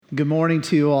Good morning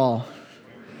to you all.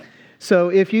 So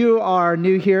if you are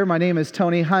new here, my name is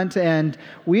Tony Hunt, and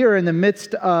we are in the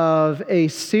midst of a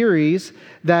series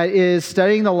that is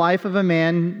studying the life of a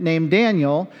man named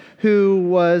Daniel, who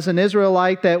was an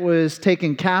Israelite that was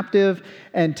taken captive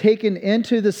and taken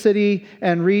into the city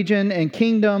and region and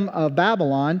kingdom of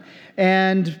Babylon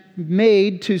and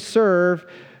made to serve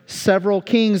several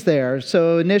kings there.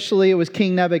 So initially it was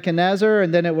King Nebuchadnezzar,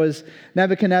 and then it was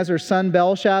Nebuchadnezzar's son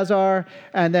Belshazzar,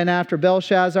 and then after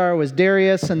Belshazzar was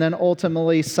Darius, and then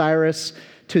ultimately Cyrus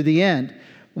to the end.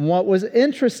 And what was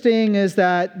interesting is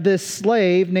that this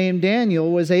slave named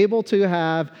Daniel was able to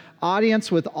have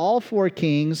audience with all four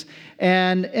kings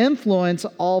and influence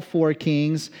all four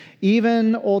kings,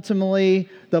 even ultimately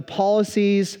the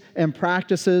policies and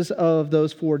practices of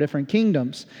those four different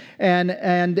kingdoms. And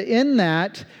in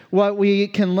that, what we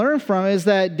can learn from is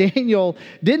that Daniel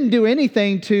didn't do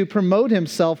anything to promote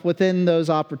himself within those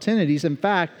opportunities. In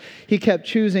fact, he kept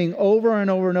choosing over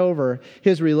and over and over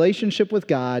his relationship with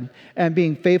God and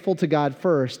being faithful to God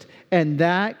first. And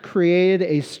that created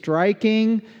a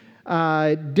striking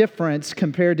difference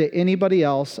compared to anybody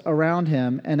else around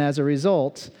him. And as a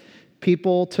result,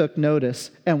 people took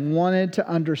notice and wanted to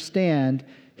understand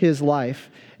his life.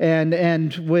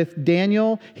 And with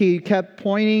Daniel, he kept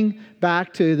pointing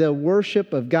back to the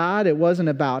worship of God. It wasn't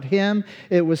about him.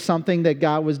 It was something that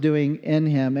God was doing in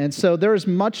him. And so there's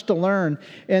much to learn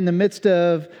in the midst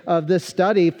of this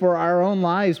study for our own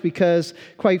lives, because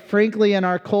quite frankly, in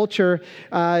our culture,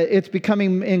 it's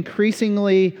becoming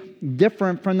increasingly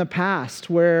different from the past,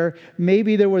 where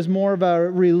maybe there was more of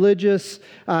a religious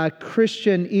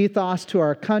Christian ethos to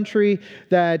our country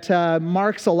that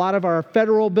marks a lot of our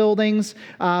federal buildings,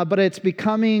 but it's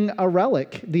becoming a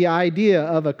relic, the idea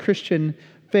of a Christian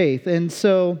faith. And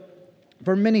so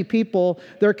for many people,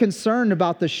 they're concerned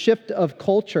about the shift of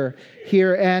culture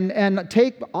here and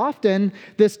take often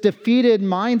this defeated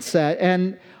mindset.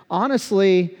 And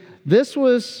honestly, this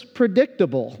was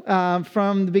predictable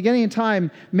from the beginning of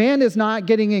time. Man is not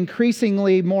getting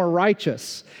increasingly more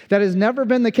righteous. That has never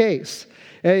been the case.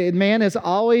 Man has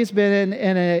always been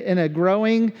in a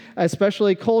growing,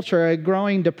 especially culture, a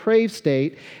growing depraved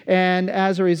state. And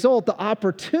as a result, the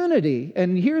opportunity,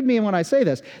 and hear me when I say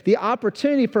this, the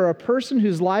opportunity for a person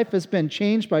whose life has been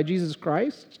changed by Jesus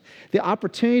Christ, the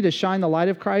opportunity to shine the light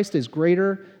of Christ is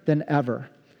greater than ever.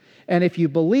 And if you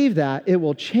believe that, it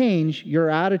will change your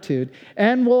attitude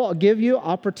and will give you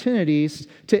opportunities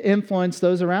to influence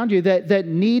those around you that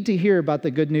need to hear about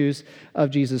the good news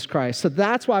of Jesus Christ. So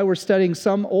that's why we're studying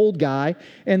some old guy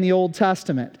in the Old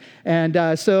Testament.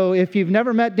 And so if you've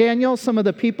never met Daniel, some of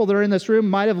the people that are in this room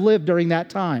might have lived during that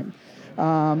time.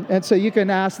 And so you can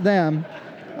ask them.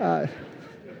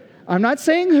 I'm not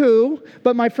saying who,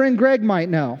 but my friend Greg might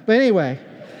know. But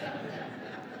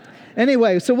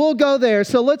Anyway, so we'll go there.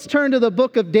 So let's turn to the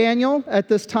book of Daniel at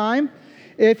this time.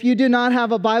 If you do not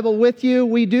have a Bible with you,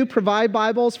 we do provide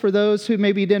Bibles for those who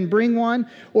maybe didn't bring one.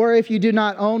 Or if you do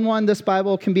not own one, this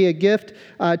Bible can be a gift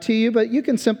to you. But you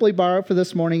can simply borrow it for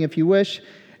this morning if you wish.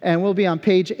 And we'll be on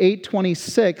page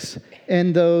 826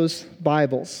 in those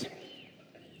Bibles.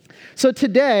 So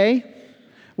today,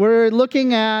 we're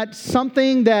looking at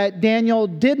something that Daniel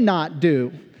did not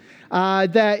do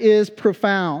that is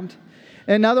profound.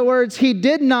 In other words, he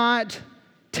did not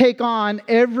take on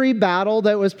every battle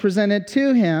that was presented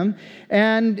to him,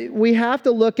 and we have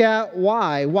to look at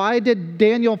why. Why did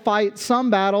Daniel fight some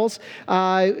battles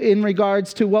in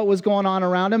regards to what was going on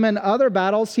around him, and other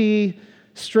battles he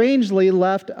strangely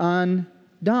left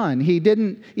undone? He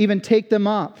didn't even take them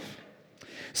up.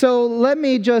 So let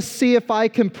me just see if I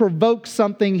can provoke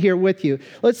something here with you.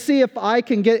 Let's see if I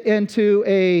can get into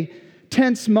a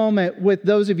tense moment with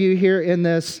those of you here in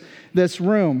this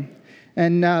room.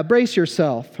 And brace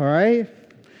yourself, all right?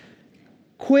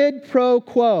 Quid pro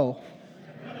quo.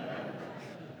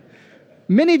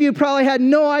 Many of you probably had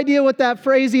no idea what that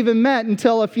phrase even meant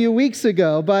until a few weeks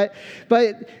ago. But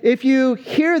if you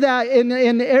hear that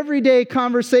in everyday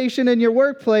conversation in your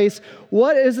workplace,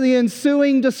 what is the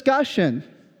ensuing discussion?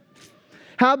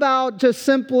 How about just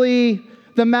simply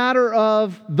the matter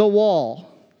of the wall?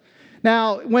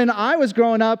 Now, when I was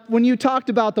growing up, when you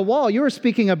talked about the wall, you were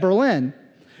speaking of Berlin,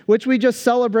 which we just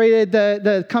celebrated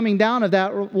the coming down of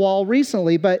that wall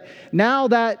recently. But now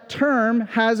that term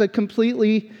has a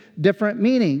completely different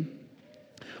meaning.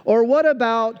 Or what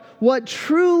about what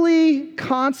truly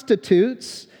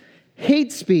constitutes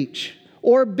hate speech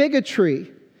or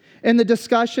bigotry in the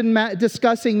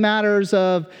discussing matters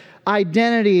of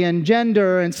identity and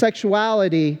gender and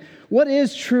sexuality? What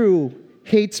is true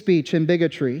hate speech and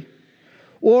bigotry?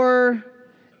 Or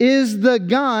is the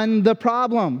gun the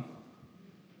problem?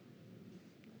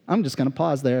 I'm just going to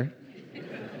pause there.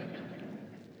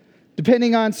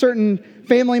 Depending on certain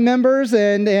family members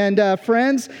and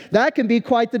friends, that can be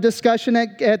quite the discussion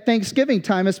at Thanksgiving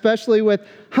time, especially with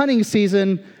hunting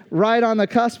season right on the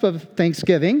cusp of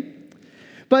Thanksgiving.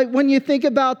 But when you think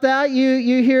about that,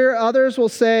 you hear others will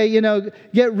say,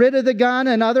 get rid of the gun,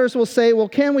 and others will say, well,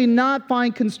 can we not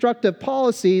find constructive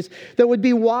policies that would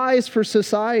be wise for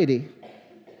society?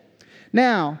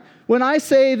 Now, when I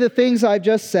say the things I've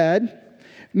just said,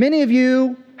 many of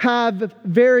you have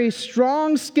very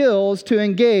strong skills to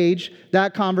engage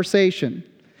that conversation.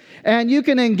 And you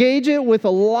can engage it with a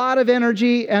lot of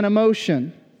energy and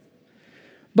emotion.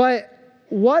 But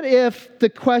what if the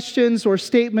questions or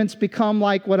statements become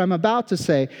like what I'm about to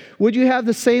say? Would you have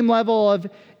the same level of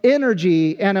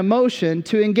energy and emotion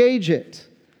to engage it?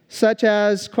 Such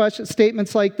as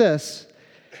statements like this: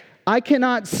 I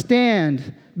cannot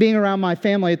stand being around my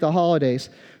family at the holidays.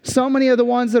 So many of the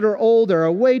ones that are older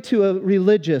are way too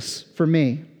religious for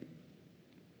me.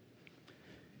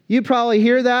 You probably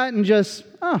hear that and just,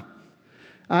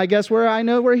 I guess I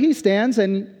know where he stands,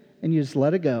 and you just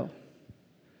let it go.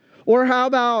 Or how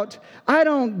about, I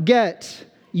don't get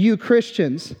you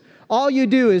Christians. All you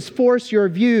do is force your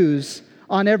views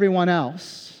on everyone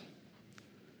else.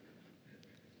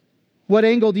 What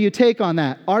angle do you take on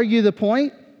that? Argue the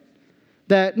point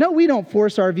that, no, we don't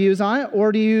force our views on it,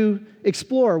 or do you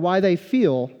explore why they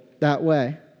feel that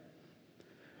way?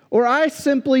 Or I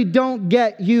simply don't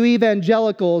get you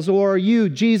evangelicals or you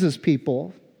Jesus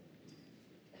people.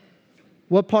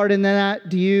 What part in that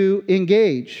do you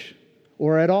engage,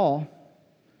 or at all?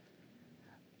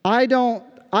 I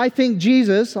think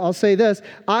Jesus, I'll say this,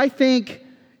 I think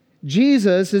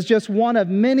Jesus is just one of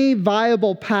many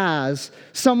viable paths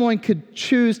someone could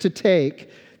choose to take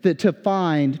to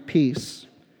find peace.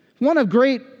 One of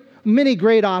many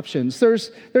great options.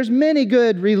 There's many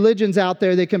good religions out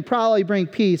there that can probably bring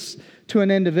peace to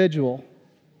an individual.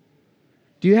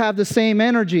 Do you have the same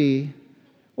energy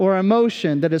or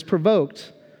emotion that is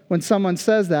provoked when someone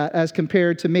says that as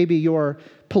compared to maybe your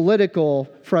political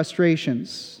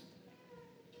frustrations?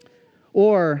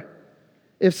 Or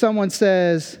if someone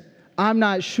says, I'm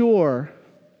not sure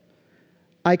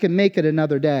I can make it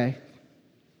another day,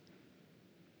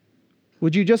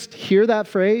 would you just hear that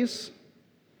phrase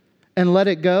and let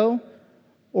it go?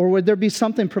 Or would there be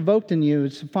something provoked in you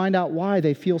to find out why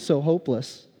they feel so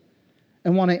hopeless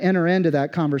and want to enter into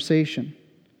that conversation?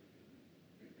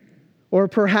 Or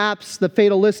perhaps the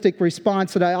fatalistic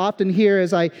response that I often hear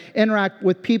as I interact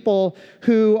with people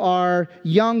who are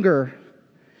younger.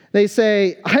 They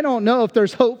say, I don't know if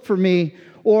there's hope for me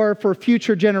or for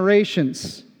future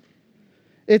generations.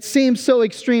 It seems so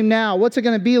extreme now. What's it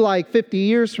going to be like 50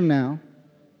 years from now?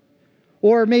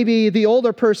 Or maybe the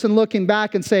older person looking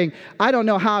back and saying, I don't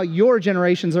know how your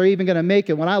generations are even going to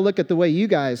make it when I look at the way you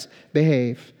guys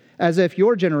behave, as if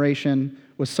your generation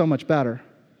was so much better.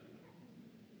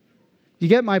 You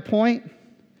get my point?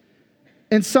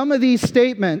 In some of these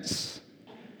statements,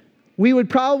 we would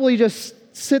probably just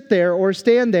sit there or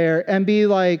stand there and be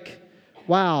like,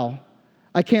 wow,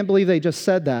 I can't believe they just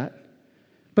said that.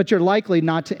 But you're likely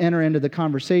not to enter into the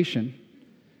conversation.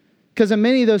 Because in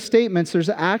many of those statements, there's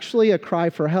actually a cry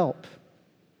for help.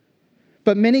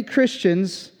 But many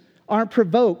Christians aren't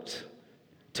provoked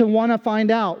to want to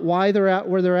find out why they're at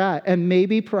where they're at, and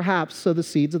maybe perhaps sow the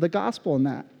seeds of the gospel in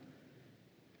that.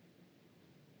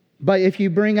 But if you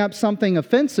bring up something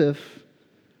offensive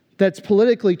that's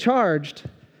politically charged,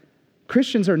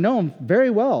 Christians are known very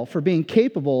well for being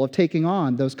capable of taking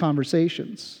on those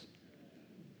conversations.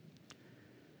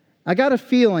 I got a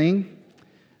feeling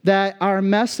that our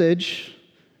message,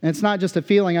 and it's not just a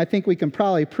feeling, I think we can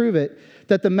probably prove it,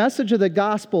 that the message of the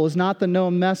gospel is not the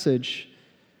known message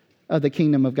of the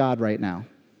kingdom of God right now.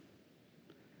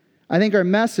 I think our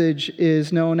message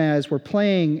is known as we're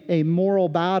playing a moral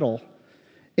battle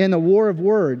in the war of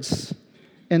words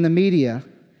in the media,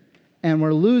 and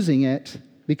we're losing it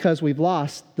because we've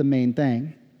lost the main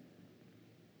thing.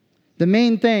 The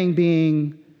main thing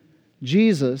being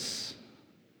Jesus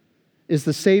is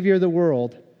the Savior of the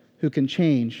world who can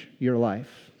change your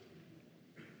life.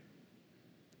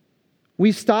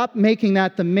 We stopped making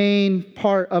that the main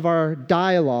part of our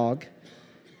dialogue,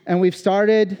 and we've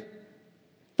started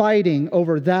fighting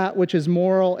over that which is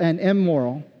moral and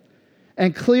immoral.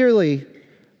 And clearly,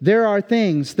 there are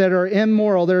things that are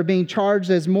immoral, that are being charged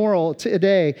as moral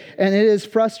today, and it is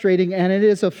frustrating and it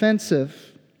is offensive.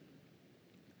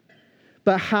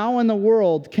 But how in the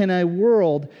world can a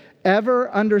world ever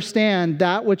understand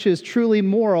that which is truly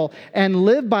moral and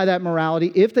live by that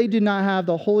morality if they do not have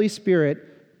the Holy Spirit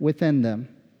within them?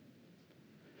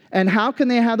 And how can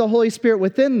they have the Holy Spirit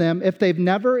within them if they've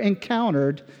never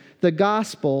encountered the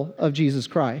gospel of Jesus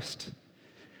Christ?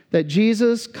 That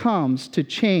Jesus comes to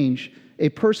change a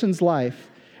person's life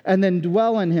and then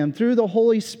dwell in him through the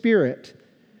Holy Spirit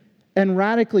and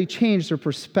radically change their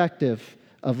perspective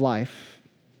of life.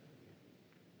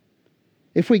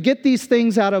 If we get these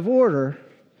things out of order,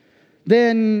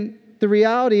 then the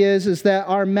reality is that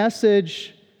our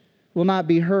message will not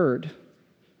be heard.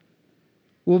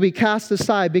 Will be cast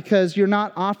aside because you're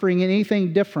not offering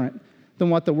anything different than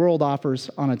what the world offers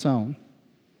on its own.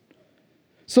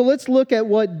 So let's look at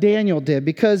what Daniel did,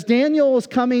 because Daniel was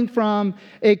coming from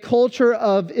a culture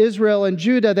of Israel and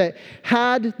Judah that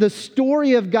had the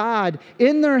story of God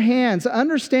in their hands,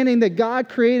 understanding that God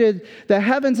created the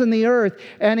heavens and the earth,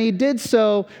 and he did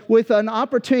so with an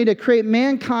opportunity to create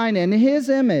mankind in his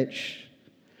image.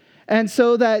 And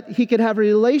so that he could have a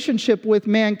relationship with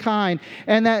mankind,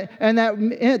 and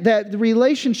that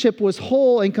relationship was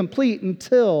whole and complete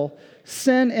until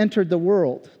sin entered the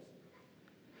world.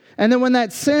 And then when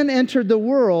that sin entered the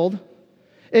world,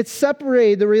 it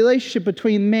separated the relationship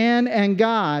between man and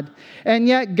God. And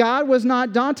yet God was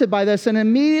not daunted by this and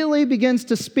immediately begins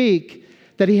to speak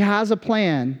that he has a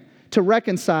plan to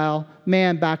reconcile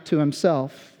man back to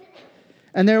himself.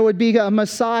 And there would be a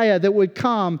Messiah that would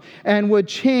come and would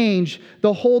change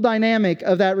the whole dynamic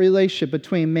of that relationship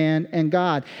between man and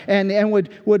God. And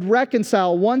would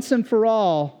reconcile once and for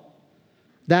all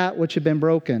that which had been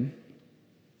broken.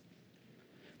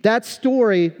 That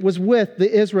story was with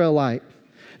the Israelite.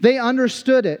 They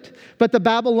understood it. But the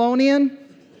Babylonian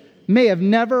may have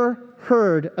never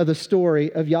heard of the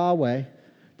story of Yahweh,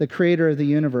 the creator of the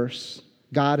universe,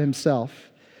 God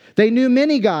himself. They knew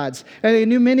many gods, and they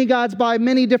knew many gods by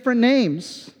many different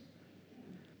names.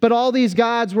 But all these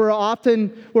gods were all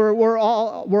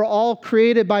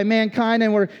created by mankind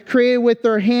and were created with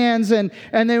their hands, and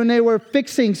then they were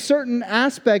fixing certain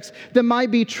aspects that might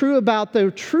be true about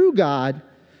the true God,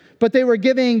 but they were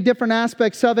giving different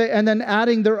aspects of it and then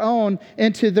adding their own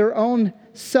into their own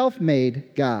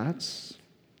self-made gods.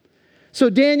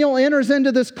 So Daniel enters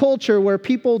into this culture where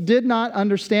people did not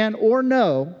understand or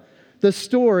know the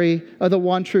story of the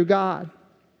one true God.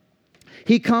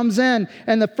 He comes in,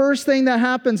 and the first thing that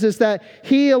happens is that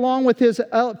he, along with his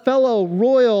fellow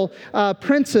royal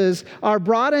princes, are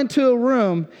brought into a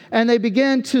room, and they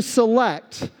begin to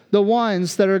select the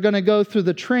ones that are going to go through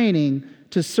the training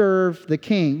to serve the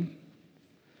king.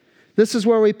 This is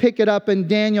where we pick it up in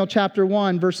Daniel chapter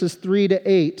 1, verses 3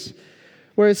 to 8,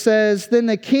 where it says, "Then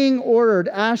the king ordered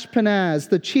Ashpenaz,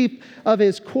 the chief of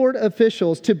his court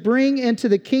officials, to bring into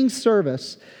the king's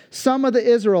service some of the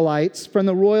Israelites from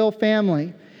the royal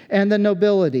family and the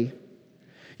nobility,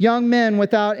 young men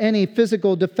without any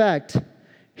physical defect,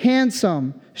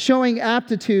 handsome, showing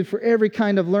aptitude for every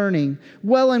kind of learning,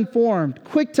 well-informed,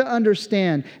 quick to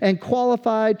understand, and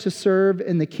qualified to serve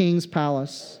in the king's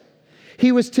palace.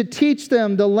 He was to teach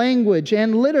them the language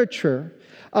and literature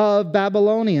of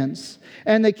Babylonians,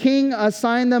 and the king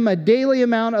assigned them a daily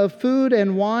amount of food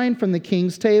and wine from the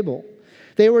king's table.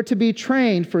 They were to be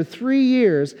trained for 3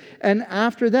 years, and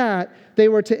after that, they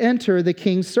were to enter the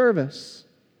king's service.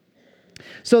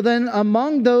 So then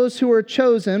among those who were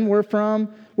chosen were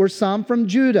some from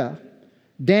Judah: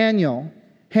 Daniel,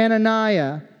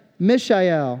 Hananiah,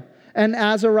 Mishael, and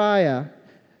Azariah.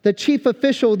 The chief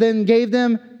official then gave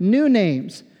them new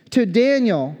names. To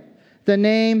Daniel, the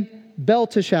name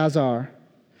Belteshazzar.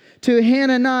 To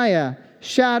Hananiah,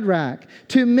 Shadrach.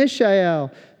 To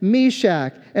Mishael,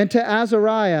 Meshach. And to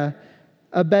Azariah,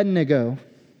 Abednego.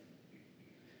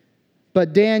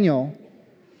 But Daniel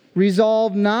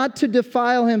resolved not to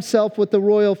defile himself with the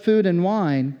royal food and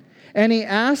wine, and he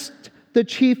asked the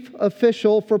chief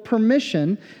official for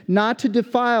permission not to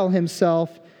defile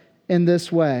himself in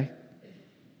this way."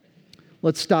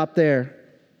 Let's stop there.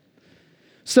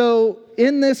 So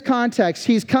in this context,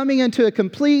 he's coming into a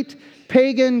complete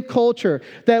pagan culture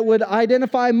that would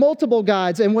identify multiple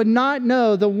gods and would not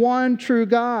know the one true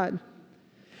God.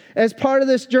 As part of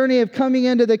this journey of coming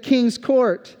into the king's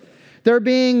court, they're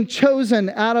being chosen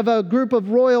out of a group of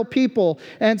royal people.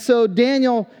 And so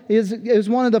Daniel is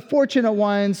one of the fortunate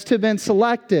ones to have been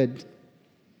selected.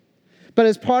 But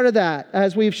as part of that,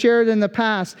 as we've shared in the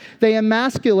past, they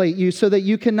emasculate you so that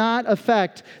you cannot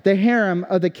affect the harem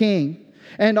of the king.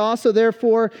 And also,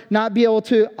 therefore, not be able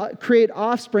to create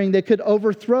offspring that could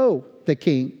overthrow the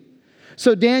king.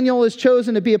 So Daniel is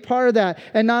chosen to be a part of that.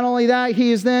 And not only that,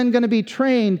 he is then going to be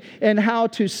trained in how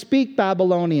to speak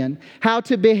Babylonian, how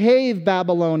to behave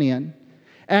Babylonian.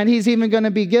 And he's even going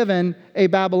to be given a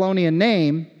Babylonian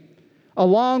name,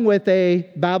 along with a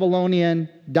Babylonian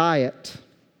diet.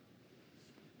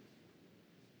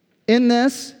 In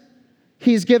this,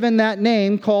 he's given that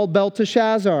name called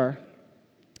Belteshazzar.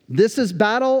 This is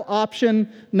battle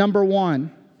option number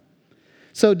 1.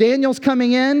 So Daniel's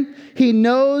coming in. He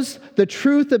knows the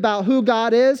truth about who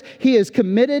God is. He is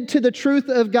committed to the truth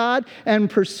of God and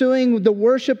pursuing the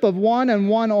worship of one and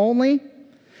one only.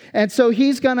 And so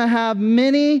he's going to have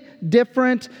many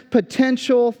different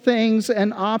potential things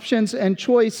and options and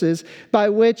choices by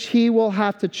which he will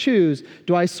have to choose.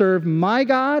 Do I serve my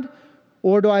God,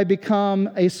 or do I become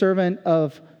a servant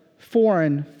of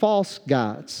foreign false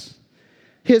gods?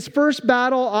 His first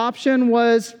battle option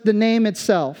was the name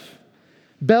itself.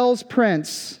 Bel's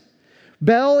prince.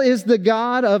 Bel is the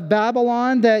god of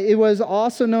Babylon, that it was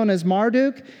also known as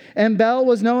Marduk, and Bel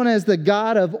was known as the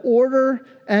god of order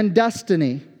and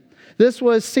destiny. This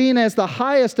was seen as the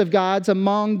highest of gods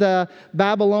among the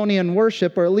Babylonian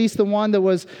worship, or at least the one that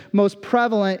was most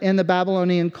prevalent in the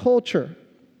Babylonian culture.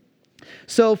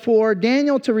 So for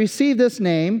Daniel to receive this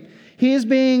name, he is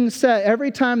being said,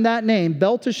 every time that name,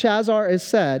 Belteshazzar, is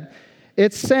said,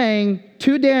 it's saying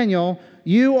to Daniel,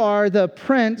 you are the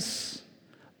prince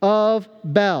of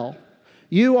Bel.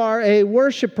 You are a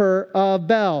worshiper of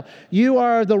Bel. You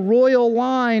are the royal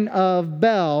line of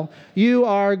Bel. You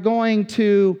are going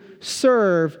to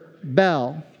serve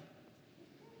Bel.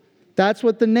 That's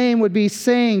what the name would be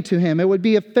saying to him. It would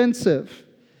be offensive.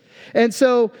 And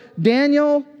so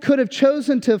Daniel could have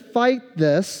chosen to fight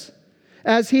this,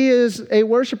 as he is a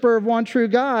worshiper of one true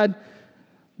God.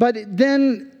 But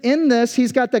then in this,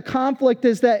 he's got the conflict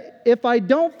is that if I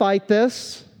don't fight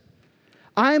this,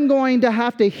 I'm going to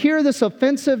have to hear this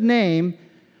offensive name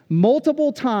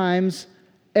multiple times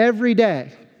every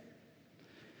day.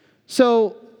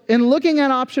 So in looking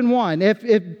at option 1,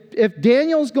 if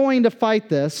Daniel's going to fight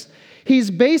this, he's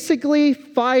basically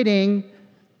fighting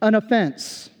an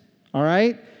offense. All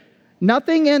right?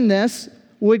 Nothing in this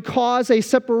would cause a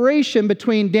separation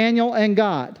between Daniel and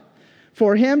God.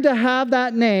 For him to have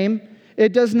that name,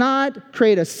 it does not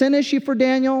create a sin issue for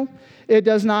Daniel. It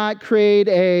does not create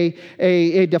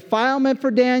a defilement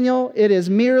for Daniel. It is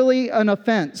merely an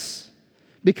offense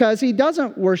because he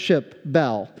doesn't worship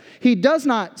Bel. He does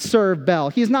not serve Bel.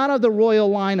 He's not of the royal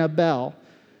line of Bel.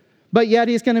 But yet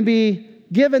he's going to be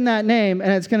given that name,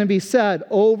 and it's going to be said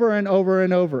over and over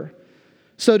and over.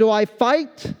 So do I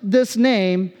fight this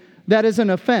name that is an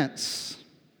offense?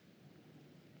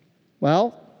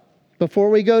 Well, before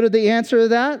we go to the answer to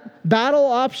that, battle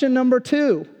option number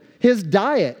 2, his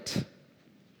diet.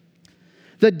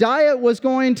 The diet was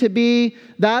going to be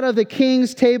that of the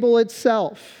king's table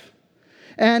itself.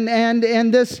 And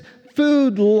this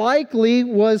food likely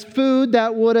was food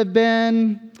that would have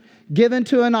been given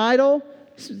to an idol,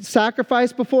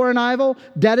 sacrificed before an idol,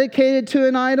 dedicated to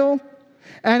an idol.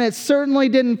 And it certainly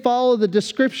didn't follow the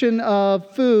description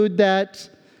of food that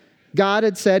God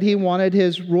had said he wanted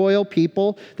his royal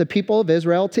people, the people of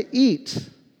Israel, to eat.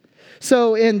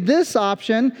 So in this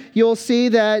option, you'll see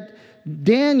that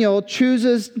Daniel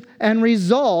chooses and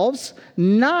resolves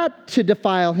not to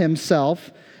defile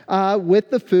himself with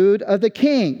the food of the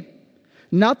king.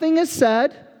 Nothing is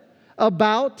said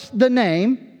about the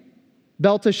name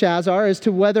Belteshazzar as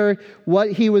to whether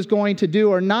what he was going to do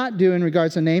or not do in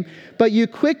regards to the name, but you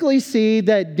quickly see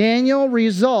that Daniel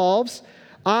resolves,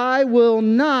 I will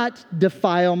not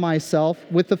defile myself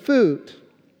with the food.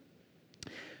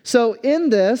 So in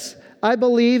this, I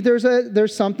believe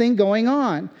there's something going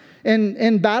on.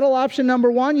 In battle option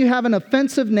number 1, you have an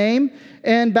offensive name.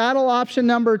 And battle option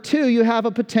number 2, you have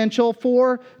a potential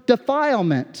for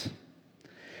defilement.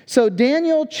 So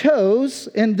Daniel chose,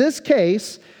 in this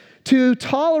case, to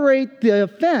tolerate the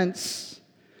offense,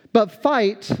 but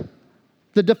fight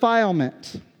the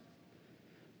defilement.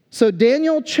 So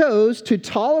Daniel chose to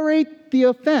tolerate the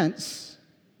offense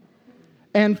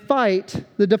and fight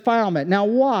the defilement. Now,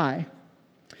 why?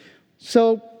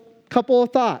 So, couple of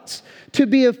thoughts. To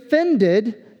be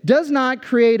offended does not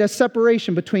create a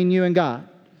separation between you and God.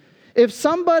 If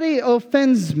somebody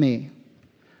offends me,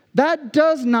 that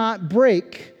does not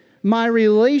break my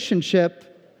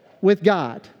relationship with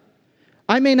God.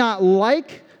 I may not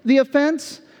like the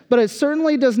offense, but it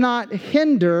certainly does not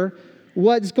hinder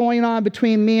what's going on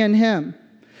between me and him.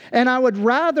 And I would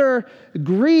rather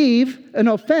grieve an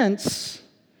offense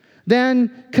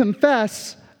than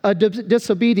confess a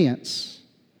disobedience.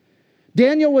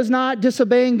 Daniel was not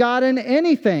disobeying God in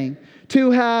anything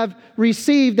to have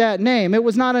received that name. It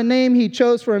was not a name he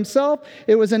chose for himself.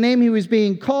 It was a name he was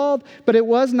being called, but it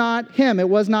was not him. It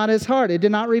was not his heart. It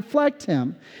did not reflect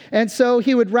him. And so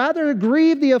he would rather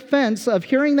grieve the offense of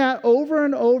hearing that over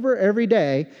and over every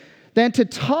day than to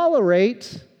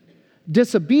tolerate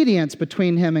disobedience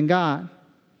between him and God.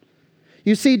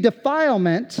 You see,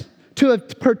 defilement, to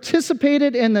have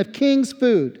participated in the king's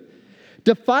food,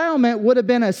 defilement would have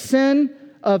been a sin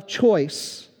of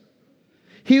choice.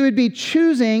 He would be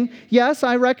choosing, yes,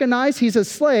 I recognize he's a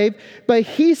slave, but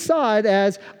he saw it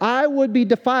as, I would be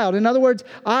defiled. In other words,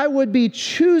 I would be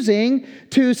choosing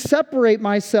to separate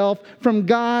myself from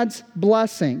God's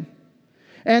blessing.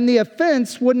 And the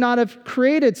offense would not have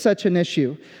created such an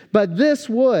issue. But this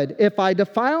would. If I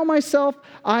defile myself,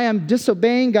 I am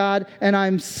disobeying God and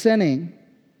I'm sinning.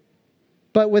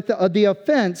 But with the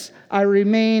offense, I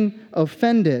remain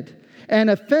offended. And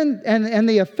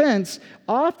the offense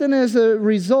often is a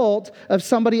result of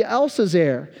somebody else's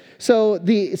error. So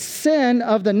the sin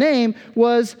of the name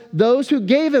was those who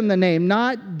gave him the name,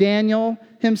 not Daniel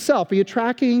himself. Are you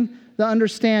tracking the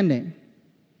understanding?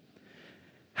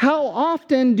 How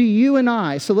often do you and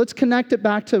I, so let's connect it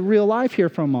back to real life here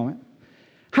for a moment.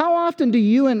 How often do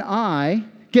you and I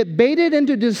get baited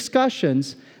into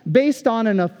discussions based on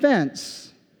an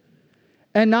offense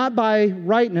and not by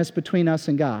rightness between us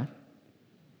and God?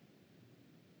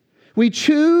 We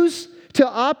choose to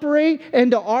operate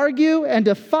and to argue and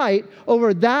to fight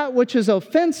over that which is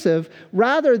offensive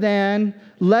rather than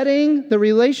letting the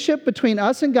relationship between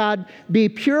us and God be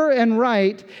pure and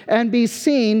right and be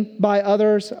seen by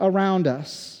others around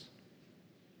us.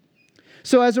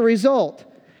 So as a result,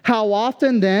 how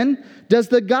often then does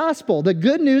the gospel, the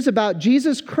good news about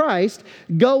Jesus Christ,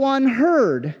 go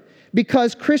unheard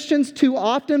because Christians too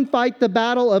often fight the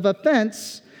battle of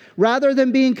offense rather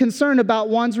than being concerned about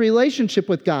one's relationship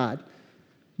with God,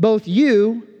 both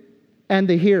you and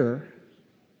the hearer?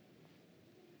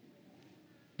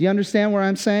 Do you understand what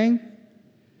I'm saying?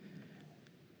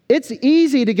 It's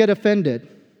easy to get offended.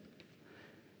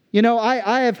 You know,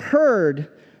 I have heard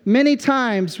many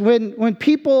times when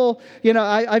people, you know,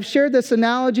 I've shared this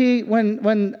analogy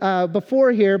when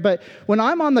before here, but when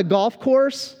I'm on the golf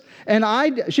course and I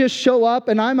just show up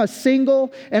and I'm a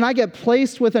single and I get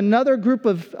placed with another group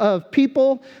of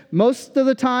people, most of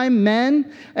the time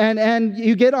men, and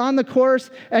you get on the course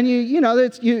and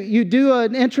you do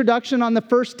an introduction on the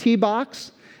first tee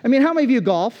box. I mean, how many of you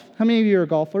golf? How many of you are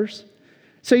golfers?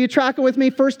 So you track it with me.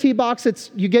 First tee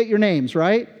box, you get your names,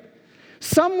 right?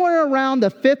 Somewhere around the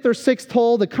 5th or 6th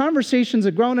hole, the conversations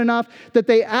have grown enough that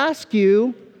they ask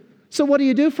you, so what do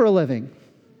you do for a living?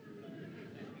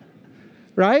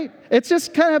 Right? It's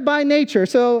just kind of by nature.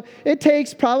 So it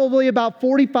takes probably about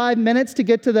 45 minutes to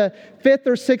get to the 5th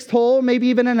or 6th hole, maybe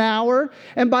even an hour.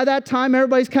 And by that time,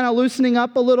 everybody's kind of loosening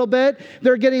up a little bit.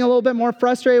 They're getting a little bit more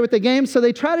frustrated with the game. So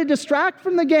they try to distract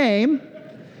from the game.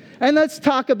 And let's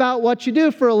talk about what you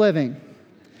do for a living.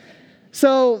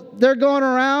 So they're going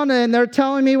around and they're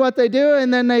telling me what they do.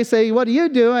 And then they say, what do you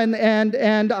do?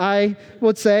 And I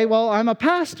would say, well, I'm a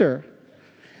pastor.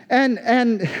 And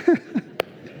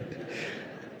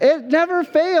it never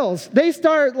fails. They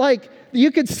start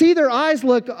you could see their eyes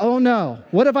look, oh no,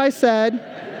 what have I said?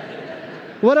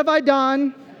 What have I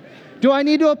done? Do I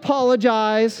need to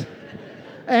apologize?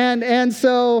 And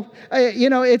so,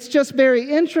 it's just very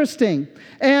interesting.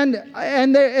 And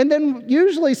then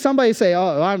usually somebody say,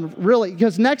 oh, I'm really,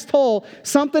 because next hole,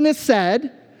 something is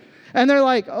said, and they're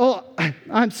like, oh,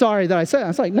 I'm sorry that I said it. I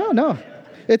was like, no,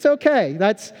 it's okay.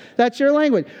 That's your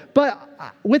language.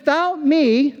 But without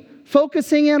me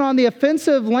focusing in on the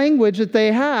offensive language that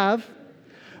they have,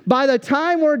 by the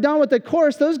time we're done with the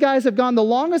course, those guys have gone the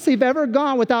longest they've ever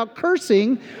gone without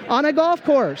cursing on a golf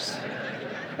course.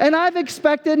 And I've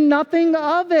expected nothing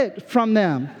of it from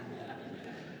them.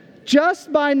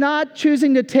 Just by not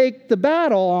choosing to take the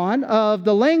battle on of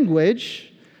the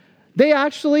language, they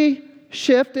actually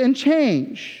shift and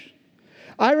change.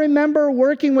 I remember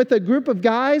working with a group of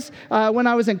guys when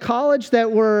I was in college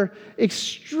that were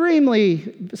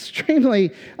extremely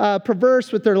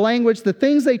perverse with their language. The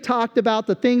things they talked about,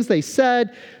 the things they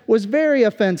said was very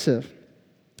offensive.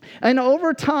 And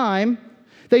over time,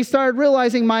 they started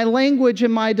realizing my language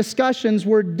and my discussions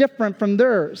were different from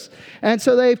theirs. And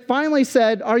so they finally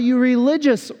said, are you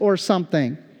religious or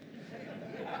something?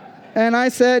 And I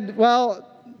said, well,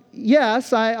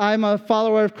 yes, I'm a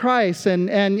follower of Christ.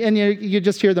 And you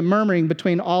just hear the murmuring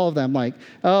between all of them, like,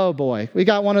 oh boy, we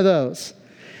got one of those.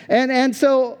 And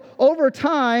so over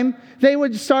time, they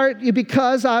would start,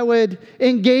 because I would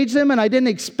engage them and I didn't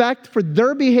expect for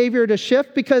their behavior to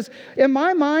shift, because in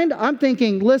my mind, I'm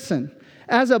thinking, listen,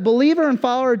 as a believer and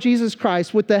follower of Jesus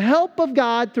Christ, with the help of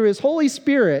God through His Holy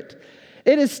Spirit,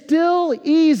 it is still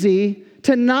easy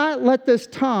to not let this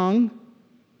tongue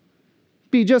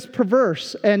be just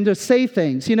perverse and to say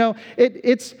things.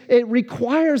 It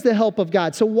requires the help of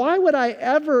God. So why would I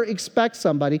ever expect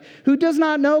somebody who does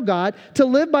not know God to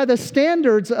live by the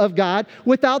standards of God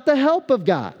without the help of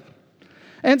God?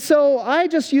 And so I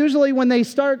just usually, when they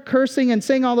start cursing and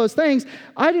saying all those things,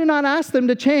 I do not ask them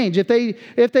to change. If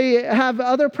they have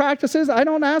other practices, I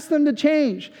don't ask them to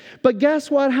change. But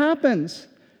guess what happens?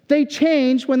 They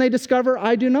change when they discover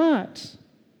I do not.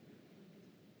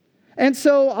 And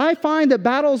so I find that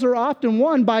battles are often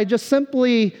won by just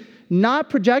simply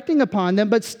not projecting upon them,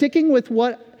 but sticking with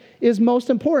what is most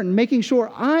important, making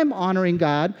sure I'm honoring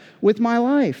God with my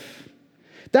life.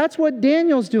 That's what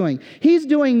Daniel's doing. He's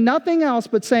doing nothing else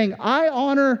but saying, I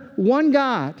honor one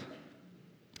God.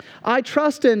 I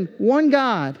trust in one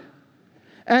God.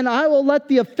 And I will let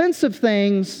the offensive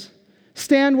things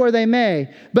stand where they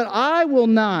may, but I will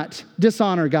not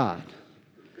dishonor God.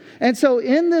 And so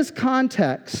in this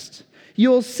context,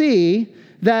 you'll see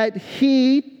that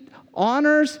he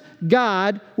honors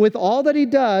God with all that he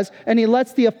does, and he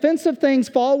lets the offensive things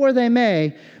fall where they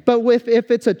may. But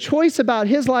if it's a choice about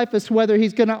his life as to whether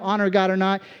he's going to honor God or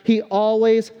not, he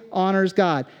always honors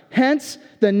God. Hence,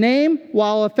 the name,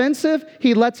 while offensive,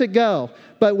 he lets it go.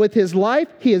 But with his life,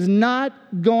 he is not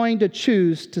going to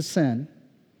choose to sin.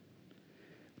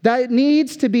 That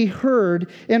needs to be heard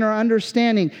in our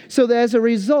understanding. So that as a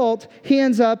result, he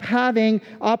ends up having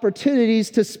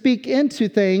opportunities to speak into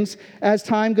things as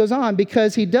time goes on,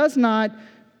 because he does not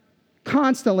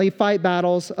constantly fight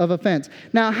battles of offense.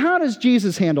 Now, how does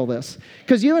Jesus handle this?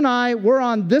 Because you and I, we're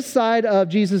on this side of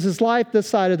Jesus' life, this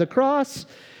side of the cross.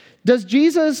 Does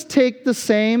Jesus take the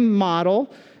same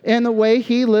model in the way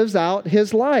he lives out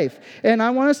his life? And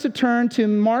I want us to turn to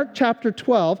Mark chapter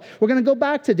 12. We're going to go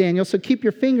back to Daniel, so keep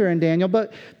your finger in Daniel,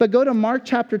 but go to Mark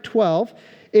chapter 12.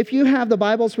 If you have the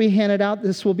Bibles we handed out,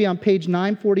 this will be on page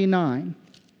 949.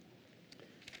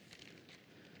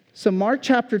 So Mark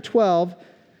chapter 12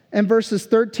 and verses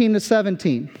 13 to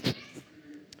 17.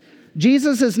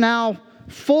 Jesus is now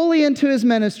fully into his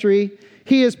ministry.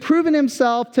 He has proven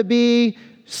himself to be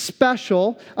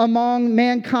special among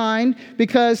mankind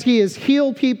because he has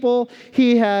healed people.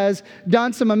 He has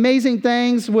done some amazing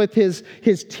things with his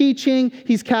teaching.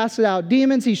 He's casted out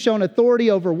demons. He's shown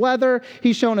authority over weather.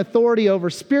 He's shown authority over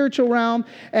spiritual realm.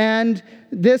 And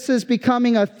this is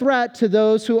becoming a threat to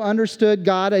those who understood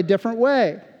God a different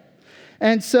way.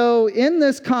 And so in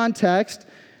this context,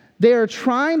 they are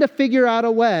trying to figure out a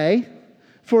way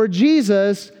for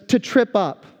Jesus to trip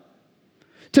up,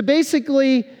 to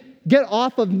basically get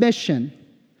off of mission,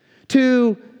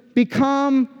 to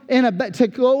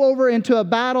go over into a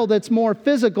battle that's more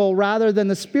physical rather than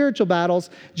the spiritual battles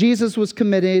Jesus was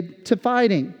committed to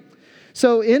fighting.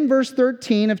 So in verse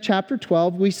 13 of chapter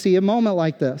 12, we see a moment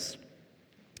like this.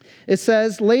 It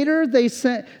says, later they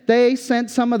sent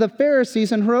some of the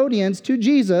Pharisees and Herodians to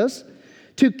Jesus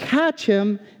to catch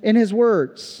him in his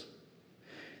words.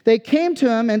 They came to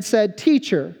him and said,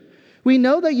 "Teacher, we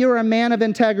know that you are a man of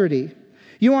integrity.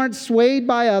 You aren't swayed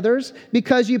by others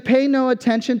because you pay no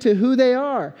attention to who they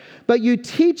are, but you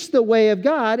teach the way of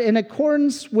God in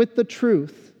accordance with the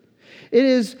truth.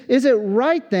 Is it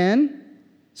right then?"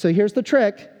 So here's the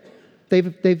trick.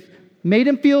 They've made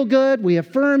him feel good. We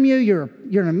affirm you. You're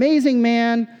an amazing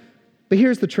man. But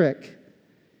here's the trick.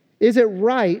 Is it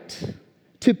right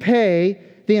to pay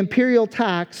the imperial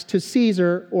tax to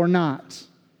Caesar or not?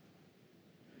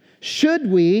 Should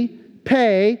we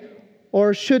pay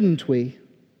or shouldn't we?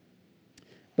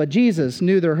 But Jesus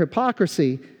knew their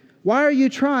hypocrisy. "Why are you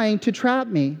trying to trap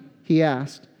me?" he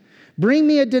asked. "Bring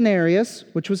me a denarius,"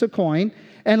 which was a coin,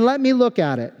 "and let me look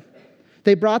at it."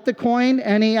 They brought the coin,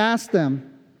 and he asked them,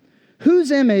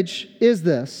 "Whose image is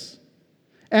this?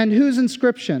 And whose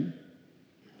inscription?"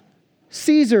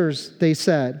 "Caesar's," they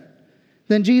said.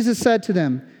 Then Jesus said to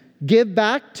them, "Give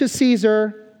back to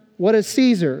Caesar what is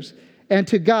Caesar's, and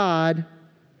to God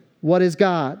what is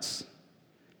God's."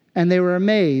 And they were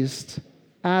amazed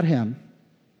at him.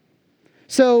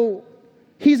 So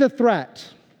he's a threat,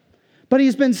 but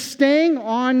he's been staying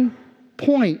on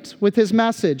point with his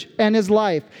message and his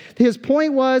life. His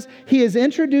point was he is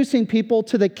introducing people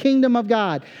to the kingdom of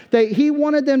God, that he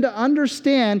wanted them to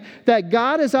understand that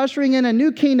God is ushering in a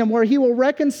new kingdom where he will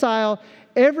reconcile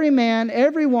every man,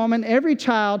 every woman, every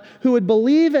child who would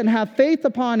believe and have faith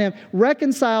upon him,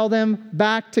 reconcile them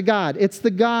back to God. It's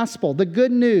the gospel, the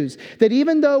good news, that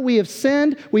even though we have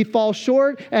sinned, we fall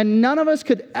short, and none of us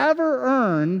could ever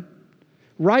earn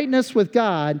rightness with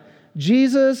God,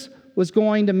 Jesus was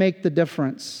going to make the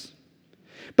difference.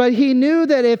 But he knew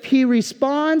that if he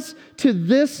responds to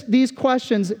these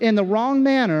questions in the wrong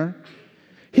manner,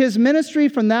 His ministry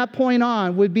from that point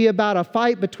on would be about a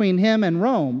fight between him and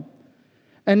Rome,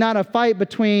 and not a fight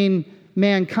between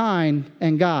mankind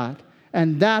and God.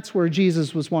 And that's where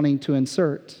Jesus was wanting to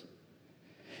insert.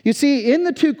 You see, in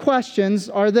the two questions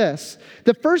are this.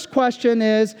 The first question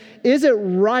is it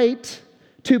right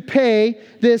to pay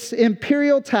this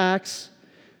imperial tax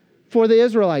for the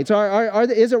Israelites?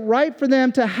 Is it right for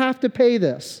them to have to pay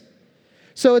this?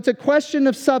 So it's a question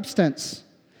of substance.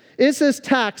 Is this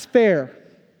tax fair?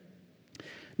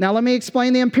 Now let me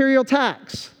explain the imperial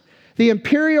tax. The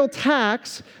imperial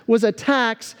tax was a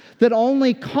tax that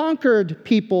only conquered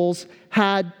peoples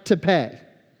had to pay.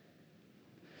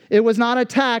 It was not a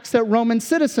tax that Roman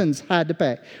citizens had to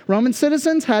pay. Roman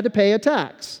citizens had to pay a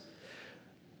tax.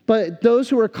 But those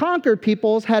who were conquered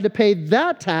peoples had to pay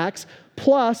that tax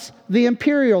plus the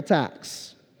imperial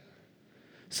tax.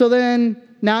 So then,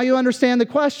 now you understand the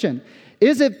question.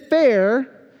 Is it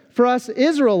fair for us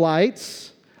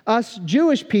Israelites, us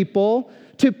Jewish people,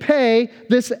 to pay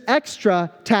this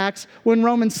extra tax when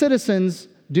Roman citizens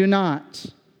do not?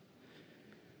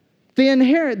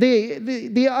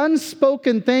 The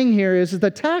unspoken thing here is that the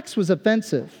tax was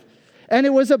offensive. And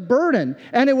it was a burden,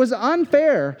 and it was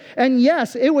unfair. And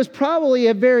yes, it was probably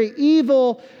a very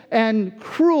evil and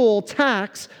cruel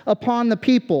tax upon the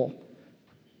people.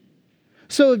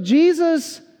 So if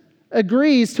Jesus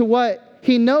agrees to what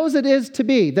he knows it is to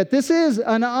be, that this is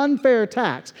an unfair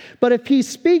tax, but if he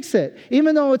speaks it,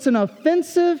 even though it's an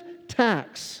offensive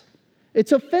tax,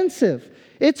 it's offensive,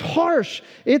 it's harsh,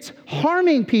 it's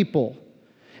harming people.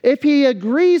 If he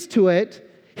agrees to it,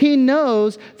 he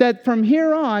knows that from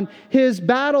here on, his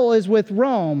battle is with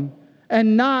Rome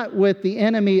and not with the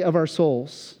enemy of our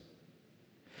souls.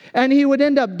 And he would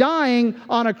end up dying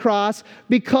on a cross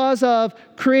because of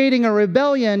creating a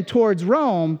rebellion towards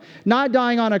Rome, not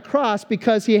dying on a cross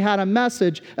because he had a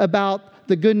message about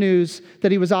the good news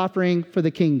that he was offering for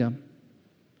the kingdom.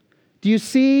 Do you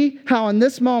see how in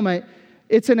this moment,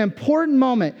 it's an important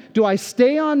moment? Do I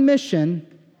stay on mission,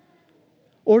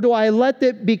 or do I let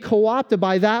it be co-opted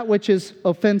by that which is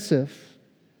offensive?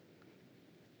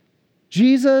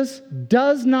 Jesus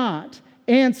does not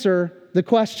answer the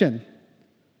question.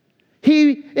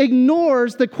 He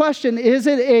ignores the question, is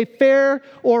it a fair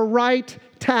or right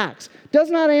tax? Does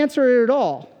not answer it at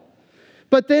all.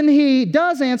 But then he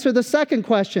does answer the second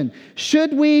question,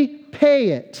 should we pay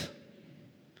it?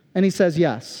 And he says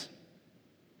yes.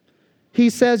 He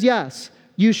says yes,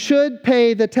 you should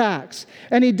pay the tax.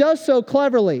 And he does so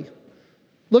cleverly.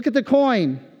 Look at the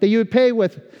coin that you would pay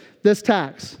with this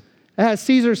tax. It has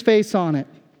Caesar's face on it.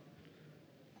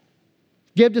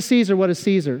 Give to Caesar what is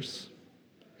Caesar's.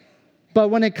 But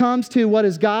when it comes to what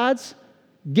is God's,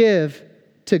 give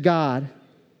to God.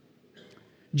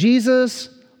 Jesus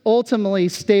ultimately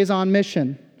stays on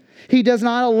mission. He does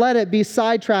not let it be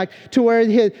sidetracked to where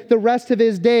the rest of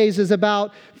his days is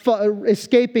about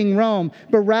escaping Rome.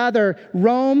 But rather,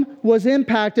 Rome was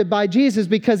impacted by Jesus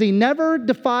because he never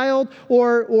defiled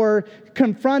or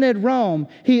confronted Rome.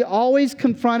 He always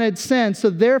confronted sin. So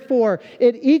therefore,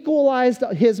 it equalized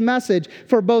his message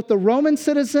for both the Roman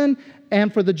citizen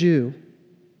and for the Jew.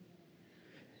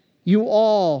 You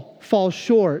all fall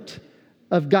short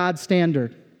of God's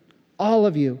standard. All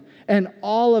of you. And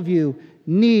all of you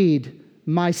need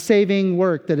my saving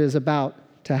work that is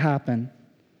about to happen.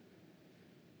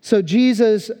 So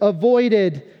Jesus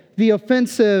avoided the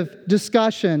offensive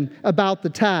discussion about the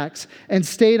tax and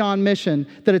stayed on mission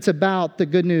that it's about the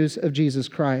good news of Jesus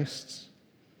Christ.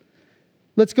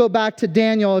 Let's go back to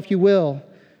Daniel, if you will,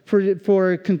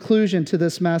 for a conclusion to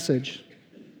this message.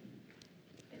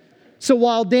 So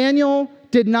while Daniel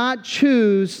did not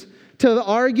choose to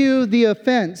argue the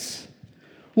offense,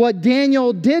 what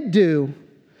Daniel did do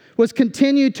was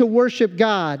continue to worship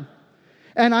God.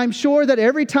 And I'm sure that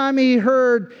every time he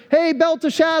heard, hey,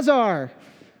 Belteshazzar,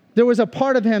 there was a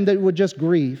part of him that would just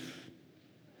grieve.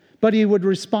 But he would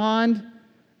respond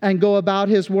and go about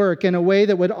his work in a way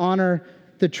that would honor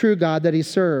the true God that he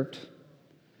served.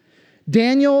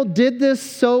 Daniel did this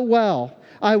so well.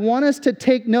 I want us to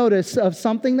take notice of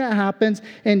something that happens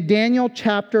in Daniel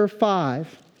chapter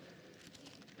 5.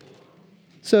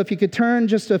 So if you could turn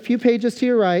just a few pages to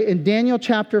your right, in Daniel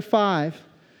chapter 5,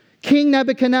 King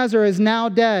Nebuchadnezzar is now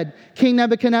dead. King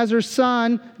Nebuchadnezzar's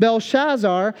son,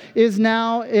 Belshazzar, is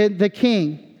now the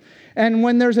king. And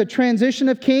when there's a transition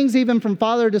of kings, even from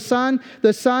father to son,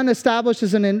 the son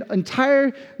establishes an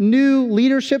entire new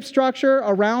leadership structure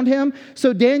around him.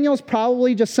 So Daniel's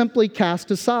probably just simply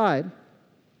cast aside.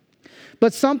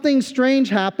 But something strange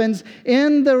happens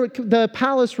in the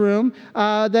palace room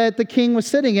that the king was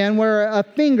sitting in, where a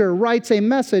finger writes a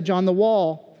message on the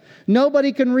wall.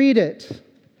 Nobody can read it.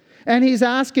 And he's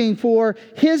asking for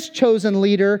his chosen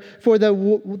leader for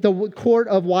the court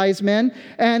of wise men.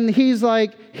 And he's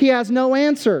like, he has no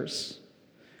answers.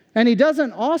 And he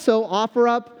doesn't also offer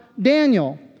up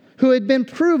Daniel, who had been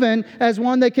proven as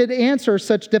one that could answer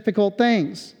such difficult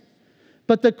things.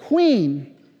 But the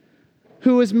queen,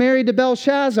 who is married to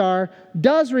Belshazzar,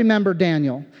 does remember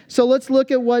Daniel. So let's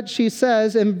look at what she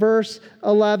says in verse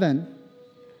 11.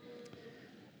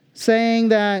 Saying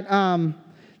that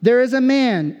there is a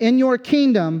man in your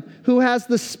kingdom who has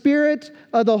the spirit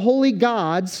of the holy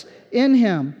gods in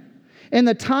him. In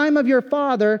the time of your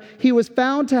father, he was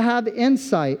found to have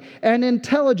insight and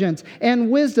intelligence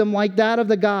and wisdom like that of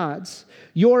the gods.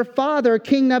 Your father,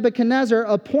 King Nebuchadnezzar,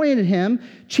 appointed him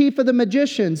chief of the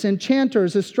magicians,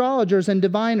 enchanters, astrologers, and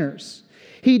diviners.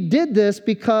 He did this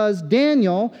because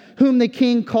Daniel, whom the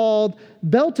king called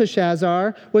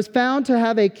Belteshazzar, was found to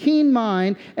have a keen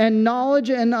mind and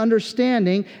knowledge and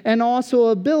understanding, and also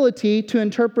ability to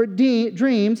interpret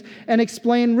dreams and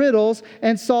explain riddles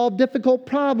and solve difficult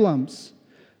problems.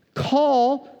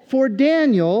 Call for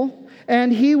Daniel,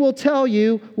 and he will tell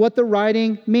you what the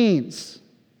writing means.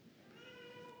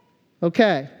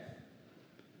 Okay.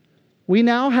 We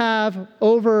now have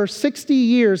over 60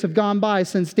 years have gone by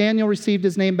since Daniel received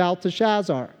his name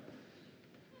Belteshazzar.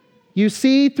 You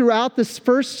see throughout the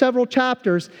first several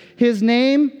chapters, his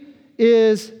name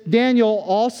is Daniel,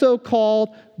 also called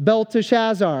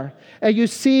Belteshazzar. And you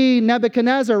see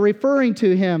Nebuchadnezzar referring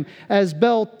to him as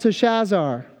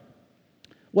Belteshazzar.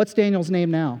 What's Daniel's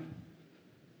name now?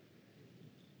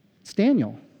 It's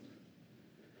Daniel.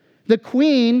 The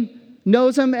queen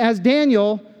knows him as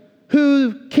Daniel,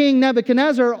 who King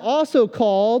Nebuchadnezzar also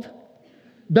called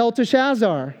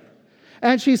Belteshazzar.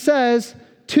 And she says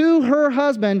to her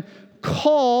husband,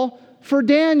 call for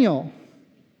Daniel.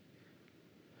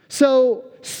 So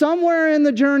somewhere in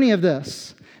the journey of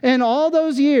this, in all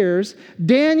those years,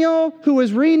 Daniel, who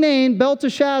was renamed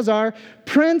Belteshazzar,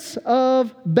 prince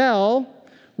of Bel,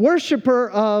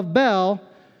 worshiper of Bel,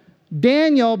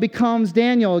 Daniel becomes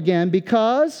Daniel again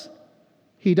because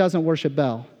he doesn't worship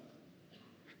Bel.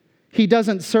 He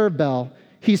doesn't serve Bel.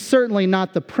 He's certainly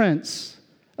not the prince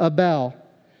of Bel.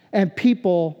 And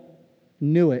people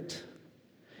knew it.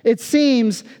 It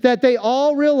seems that they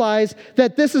all realize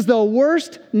that this is the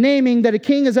worst naming that a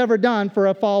king has ever done for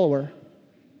a follower.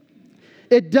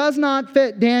 It does not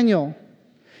fit Daniel.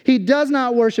 He does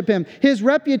not worship him. His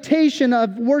reputation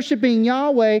of worshiping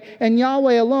Yahweh and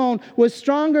Yahweh alone was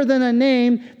stronger than a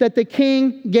name that the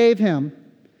king gave him.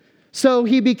 So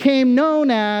he became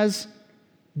known as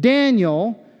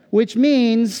Daniel, which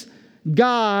means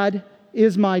God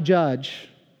is my judge.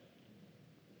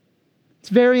 It's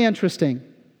very interesting.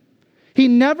 He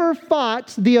never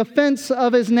fought the offense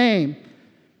of his name.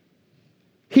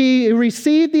 He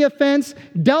received the offense,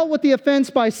 dealt with the offense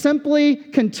by simply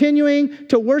continuing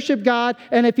to worship God.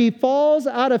 And if he falls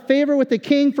out of favor with the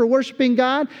king for worshiping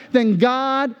God, then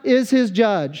God is his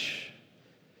judge.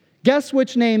 Guess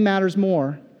which name matters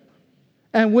more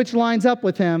and which lines up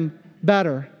with him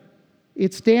better?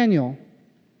 It's Daniel.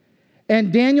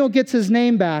 And Daniel gets his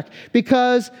name back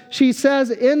because she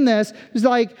says in this, it's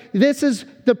like, this is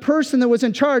the person that was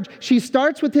in charge. She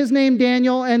starts with his name,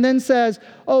 Daniel, and then says,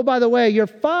 oh, by the way, your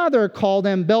father called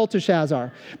him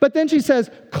Belteshazzar. But then she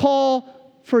says,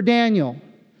 call for Daniel.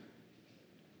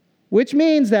 Which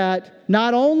means that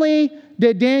not only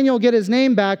did Daniel get his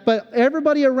name back, but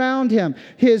everybody around him,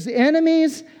 his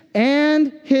enemies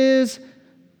and his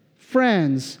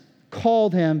friends,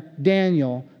 called him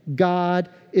Daniel. God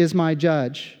is my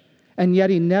judge. And yet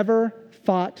he never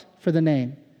fought for the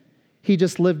name. He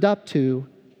just lived up to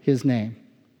his name.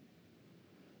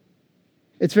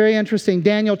 It's very interesting.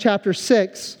 Daniel chapter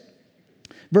 6,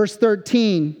 verse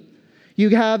 13. You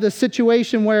have the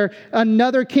situation where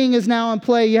another king is now in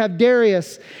play. You have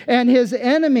Darius, and his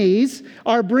enemies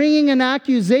are bringing an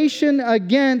accusation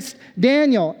against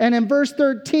Daniel. And in verse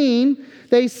 13,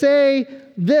 they say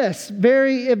this,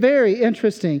 very, very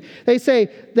interesting. They say,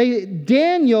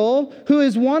 Daniel, who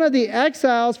is one of the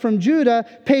exiles from Judah,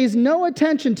 pays no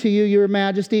attention to you, your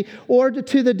majesty, or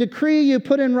to the decree you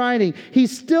put in writing. He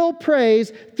still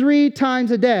prays 3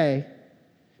 times a day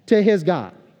to his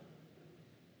God.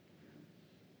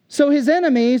 So his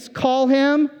enemies call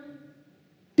him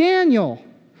Daniel.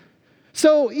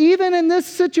 So even in this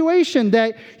situation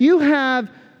that you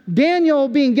have Daniel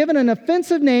being given an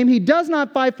offensive name, he does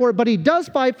not fight for it, but he does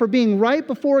fight for being right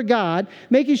before God,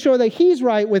 making sure that he's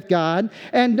right with God,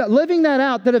 and living that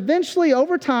out, that eventually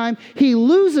over time he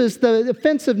loses the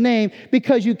offensive name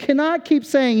because you cannot keep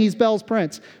saying he's Bel's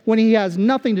prince when he has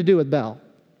nothing to do with Bel.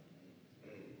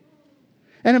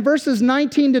 And in verses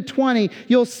 19 to 20,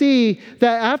 you'll see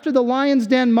that after the lion's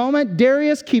den moment,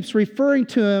 Darius keeps referring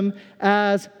to him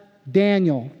as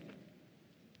Daniel.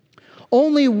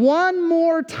 Only one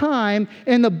more time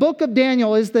in the book of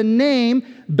Daniel is the name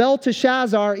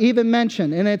Belteshazzar even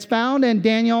mentioned. And it's found in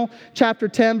Daniel chapter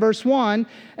 10, verse 1.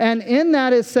 And in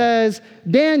that it says,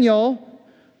 Daniel,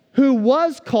 who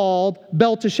was called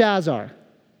Belteshazzar.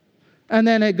 And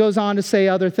then it goes on to say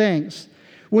other things.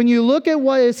 When you look at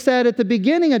what is said at the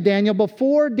beginning of Daniel,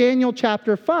 before Daniel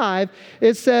chapter 5,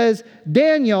 it says,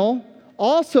 Daniel,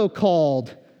 also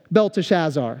called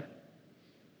Belteshazzar.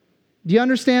 Do you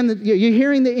understand that? You're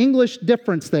hearing the English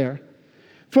difference there.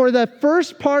 For the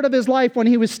first part of his life, when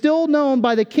he was still known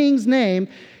by the king's name,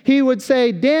 he would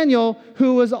say Daniel,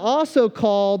 who was also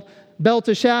called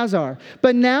Belteshazzar.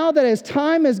 But now that as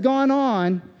time has gone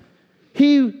on,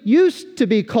 he used to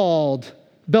be called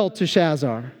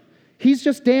Belteshazzar. He's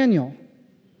just Daniel.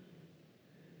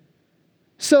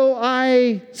 So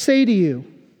I say to you,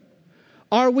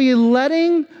 are we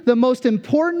letting the most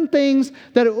important things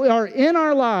that are in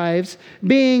our lives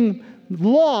being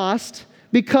lost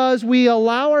because we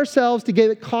allow ourselves to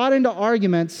get caught into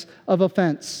arguments of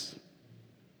offense?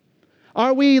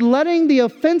 Are we letting the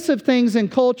offensive things in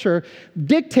culture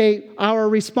dictate our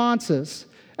responses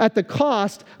at the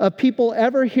cost of people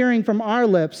ever hearing from our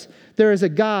lips, there is a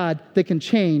God that can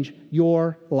change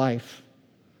your life?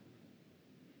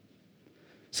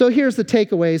 So here's the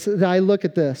takeaways that I look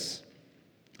at this.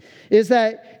 Is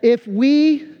that if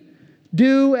we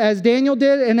do as Daniel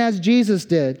did and as Jesus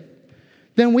did,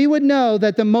 then we would know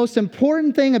that the most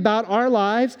important thing about our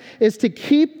lives is to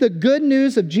keep the good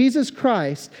news of Jesus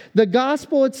Christ, the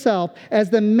gospel itself, as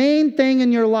the main thing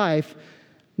in your life,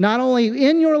 not only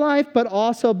in your life, but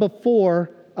also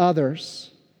before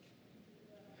others.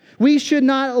 We should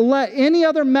not let any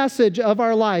other message of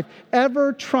our life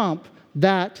ever trump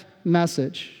that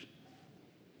message.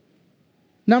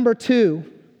 Number 2,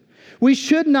 we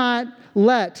should not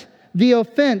let the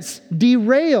offense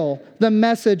derail the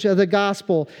message of the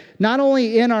gospel, not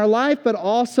only in our life, but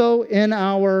also in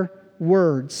our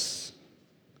words.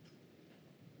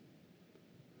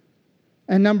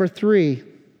 And number 3,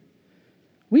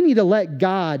 we need to let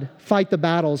God fight the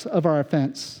battles of our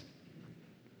offense.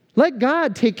 Let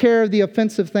God take care of the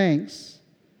offensive things.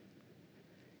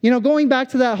 You know, going back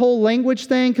to that whole language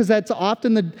thing, because that's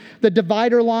often the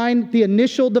divider line, the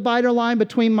initial divider line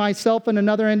between myself and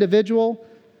another individual.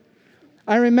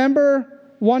 I remember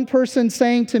one person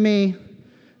saying to me,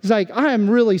 he's like, I am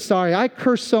really sorry. I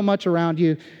curse so much around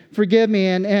you. Forgive me.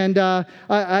 And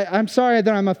I'm sorry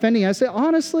that I'm offending you. I said,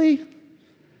 honestly,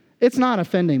 it's not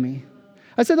offending me.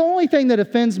 I said, the only thing that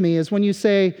offends me is when you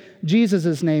say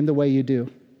Jesus' name the way you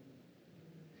do.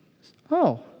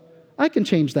 Oh, I can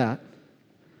change that.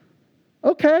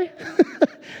 Okay.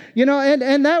 You know, and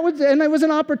it was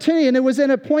an opportunity, and it was in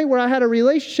a point where I had a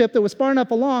relationship that was far enough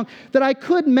along that I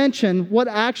could mention what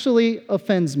actually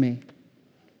offends me.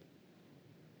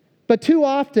 But too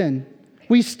often,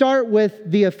 we start with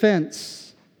the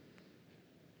offense.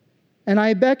 And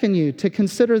I beckon you to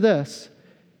consider this.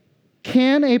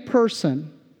 Can a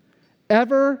person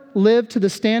ever live to the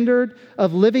standard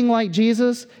of living like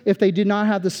Jesus if they do not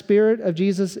have the Spirit of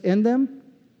Jesus in them?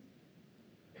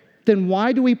 Then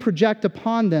why do we project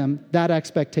upon them that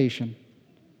expectation?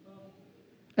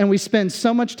 And we spend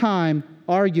so much time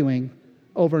arguing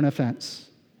over an offense.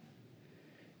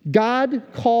 God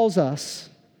calls us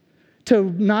to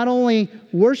not only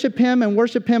worship Him and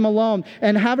worship Him alone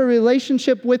and have a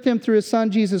relationship with Him through His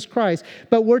Son, Jesus Christ,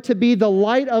 but we're to be the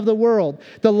light of the world.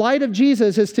 The light of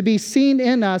Jesus is to be seen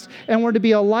in us, and we're to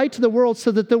be a light to the world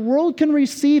so that the world can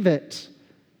receive it.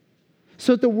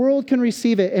 So that the world can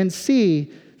receive it and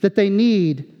see that they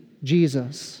need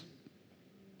Jesus.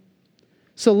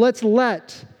 So let's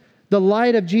let the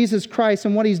light of Jesus Christ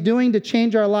and what He's doing to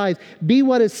change our lives be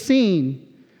what is seen,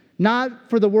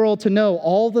 not for the world to know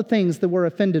all the things that we're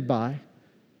offended by,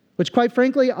 which quite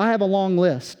frankly, I have a long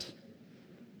list.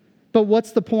 But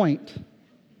what's the point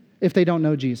if they don't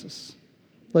know Jesus?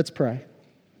 Let's pray.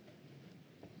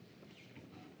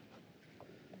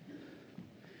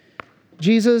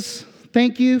 Jesus,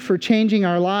 thank you for changing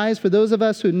our lives. For those of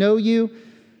us who know you,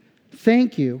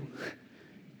 thank you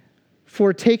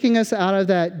for taking us out of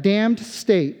that damned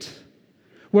state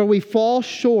where we fall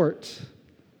short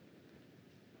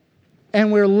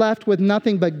and we're left with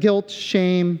nothing but guilt,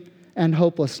 shame, and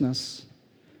hopelessness.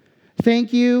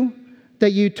 Thank you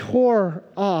that you tore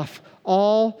off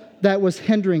all that was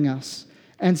hindering us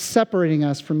and separating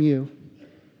us from you.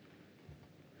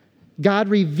 God,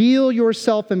 reveal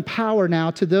yourself in power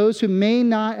now to those who may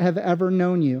not have ever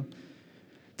known you.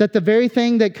 That the very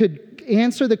thing that could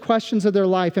answer the questions of their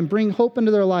life and bring hope into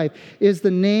their life is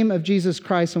the name of Jesus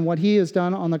Christ and what he has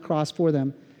done on the cross for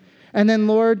them. And then,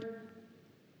 Lord,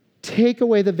 take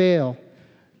away the veil,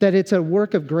 that it's a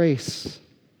work of grace,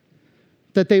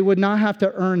 that they would not have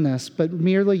to earn this, but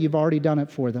merely you've already done it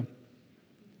for them.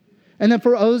 And then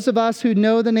for those of us who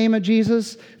know the name of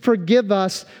Jesus, forgive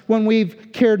us when we've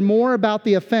cared more about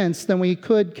the offense than we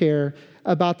could care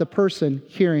about the person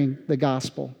hearing the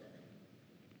gospel.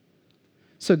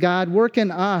 So God, work in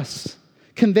us,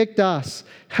 convict us,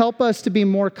 help us to be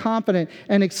more confident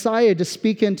and excited to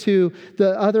speak into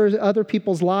the other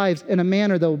people's lives in a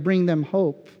manner that will bring them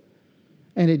hope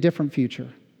and a different future.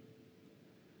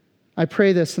 I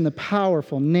pray this in the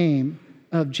powerful name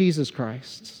of Jesus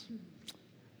Christ.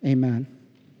 Amen.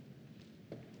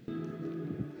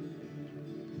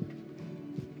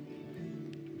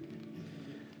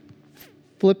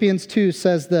 Philippians 2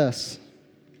 says this,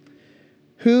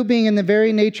 who being in the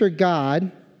very nature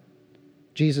God,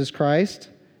 Jesus Christ,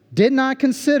 did not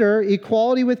consider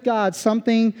equality with God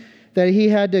something that he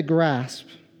had to grasp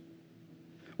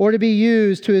or to be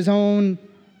used to his own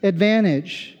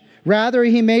advantage. Rather,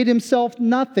 he made himself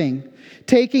nothing,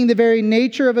 taking the very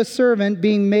nature of a servant,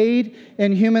 being made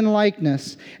in human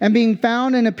likeness, and being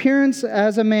found in appearance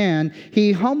as a man,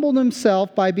 he humbled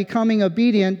himself by becoming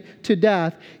obedient to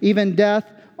death, even death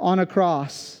on a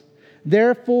cross.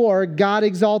 Therefore, God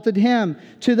exalted him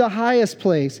to the highest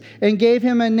place and gave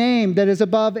him a name that is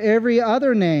above every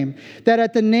other name, that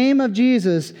at the name of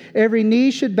Jesus, every knee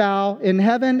should bow in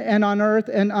heaven and on earth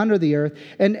and under the earth,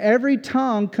 and every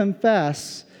tongue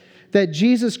confess that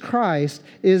Jesus Christ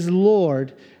is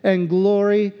Lord, and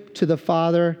glory to the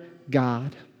Father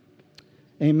God.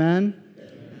 Amen?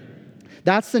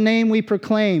 That's the name we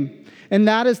proclaim. And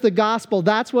that is the gospel.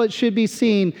 That's what should be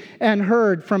seen and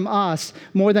heard from us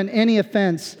more than any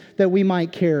offense that we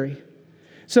might carry.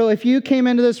 So if you came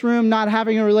into this room not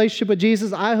having a relationship with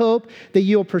Jesus, I hope that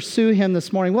you'll pursue him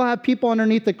this morning. We'll have people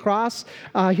underneath the cross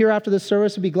here after the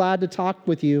service who'd be glad to talk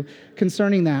with you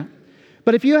concerning that.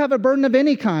 But if you have a burden of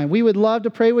any kind, we would love to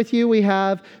pray with you. We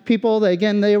have people that,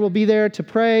 again, they will be there to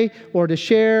pray or to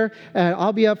share.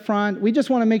 I'll be up front. We just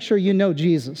want to make sure you know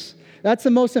Jesus. That's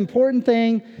the most important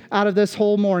thing out of this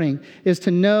whole morning, is to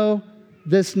know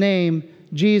this name,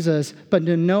 Jesus, but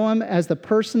to know him as the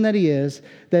person that he is,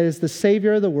 that is the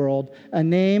Savior of the world, a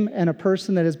name and a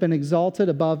person that has been exalted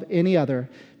above any other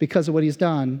because of what he's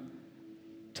done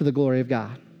to the glory of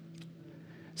God.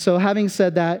 So having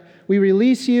said that, we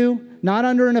release you not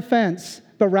under an offense,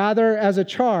 but rather as a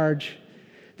charge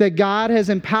that God has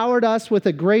empowered us with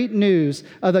the great news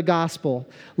of the gospel.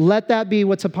 Let that be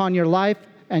what's upon your life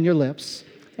and your lips.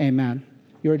 Amen.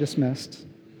 You are dismissed.